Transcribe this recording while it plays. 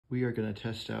we are going to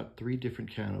test out 3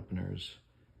 different can openers.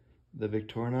 The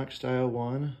Victorinox style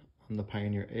one on the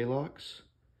Pioneer A-Locks,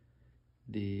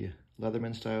 the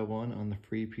Leatherman style one on the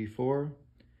Free P4,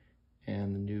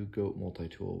 and the new Goat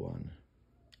multi-tool one.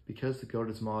 Because the Goat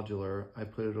is modular, I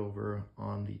put it over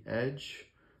on the edge,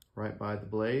 right by the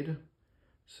blade.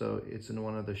 So it's in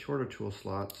one of the shorter tool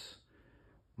slots,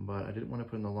 but I didn't want to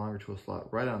put in the longer tool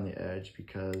slot right on the edge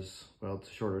because, well, it's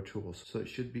a shorter tool. So it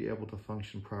should be able to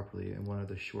function properly in one of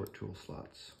the short tool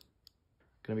slots.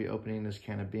 Going to be opening this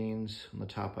can of beans. On the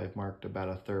top I've marked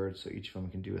about 1/3, so each of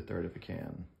them can do 1/3 of a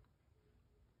can.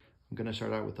 I'm going to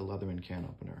start out with the Leatherman can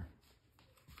opener.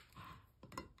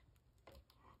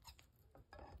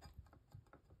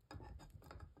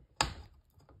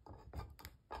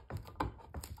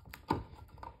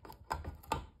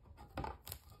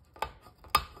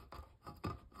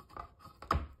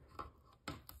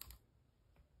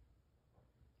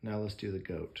 Now let's do the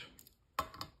Goat.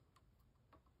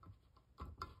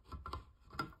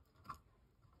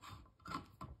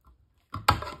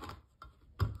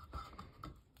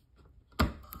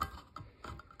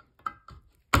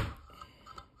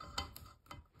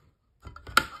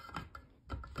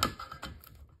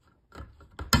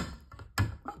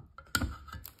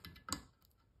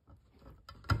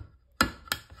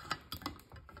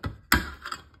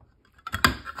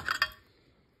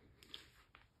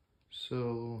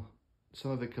 So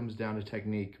some of it comes down to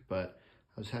technique, but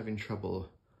I was having trouble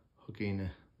hooking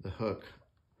the hook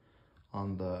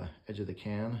on the edge of the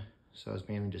can, so I was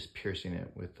mainly just piercing it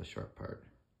with the sharp part.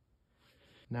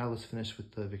 Now let's finish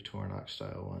with the Victorinox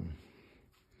style one.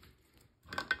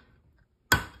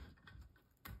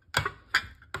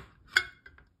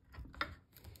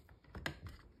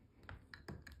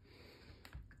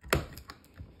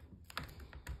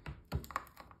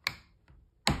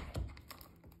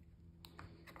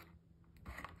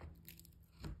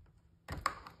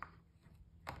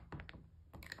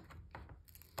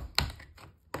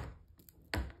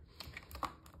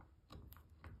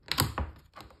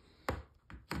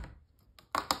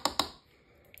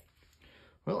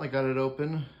 Well, I got it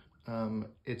open.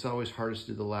 It's always hardest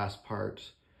to do the last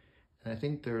part. And I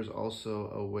think there's also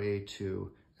a way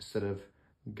to, instead of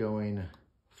going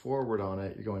forward on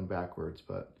it, you're going backwards,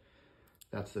 but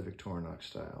that's the Victorinox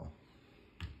style.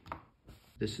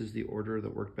 This is the order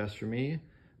that worked best for me.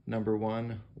 Number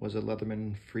 1 was a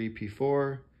Leatherman Free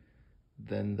P4,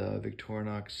 then the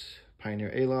Victorinox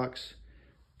Pioneer A-Locks,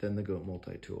 then the Goat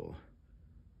multi-tool.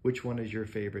 Which one is your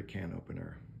favorite can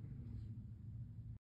opener?